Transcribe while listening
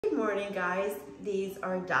Good morning, guys. These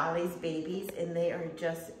are Dolly's babies and they are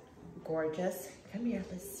just gorgeous. Come here,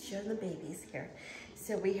 let's show the babies here.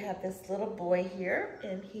 So we have this little boy here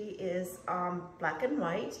and he is black and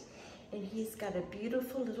white and he's got a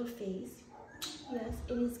beautiful little face. Yes,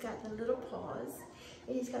 and he's got the little paws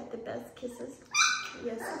and he's got the best kisses.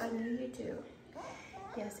 Yes, I knew you do.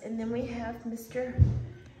 Yes, and then we have Mr.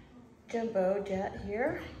 Jumbo Jet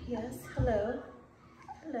here. Yes, hello.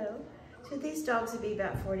 Hello. So these dogs would be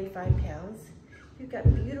about 45 pounds. You've got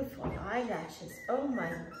beautiful eyelashes. Oh my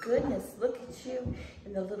goodness, look at you.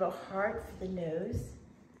 And the little heart for the nose.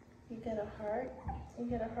 You got a heart? You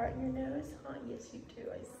got a heart in your nose? Oh, yes you do.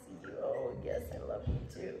 I see you. Oh, yes, I love you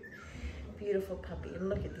too. Beautiful puppy. And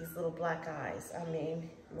look at these little black eyes. I mean,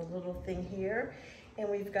 the little thing here. And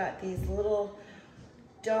we've got these little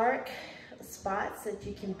dark spots that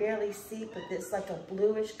you can barely see, but it's like a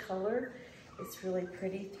bluish color. It's really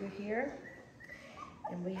pretty through here.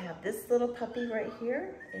 And we have this little puppy right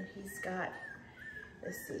here, and he's got,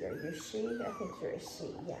 let's see, are you a she? I think you're a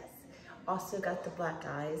she, yes. Also got the black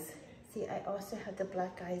eyes. See, I also have the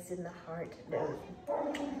black eyes in the heart nose.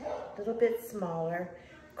 A little bit smaller.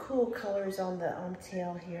 Cool colors on the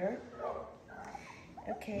tail here.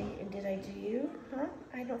 Okay, and did I do you? Huh?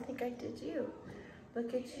 I don't think I did you.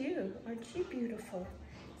 Look at you. Aren't you beautiful?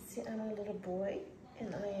 See, I'm a little boy.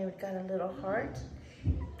 And I have got a little heart.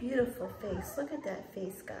 Beautiful face. Look at that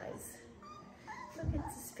face, guys. Look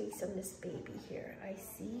at this face on this baby here. I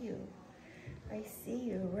see you. I see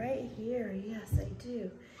you right here. Yes, I do.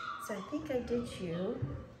 So I think I did you.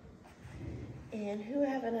 And who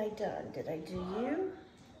haven't I done? Did I do you?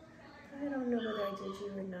 I don't know whether I did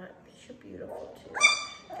you or not. You're beautiful too.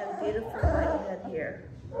 Got a beautiful white head here.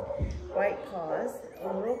 White paws.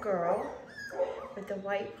 A little girl with the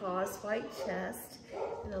white paws, white chest,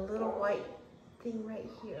 and a little white thing right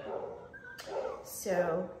here.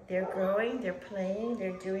 So they're growing, they're playing,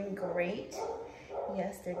 they're doing great.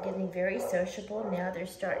 Yes, they're getting very sociable. Now they're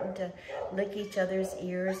starting to lick each other's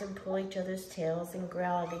ears and pull each other's tails and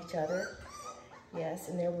growl at each other. Yes,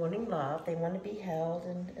 and they're wanting love. They want to be held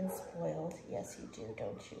and spoiled. Yes, you do,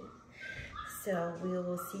 don't you? So we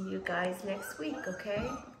will see you guys next week, okay?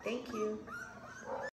 Thank you.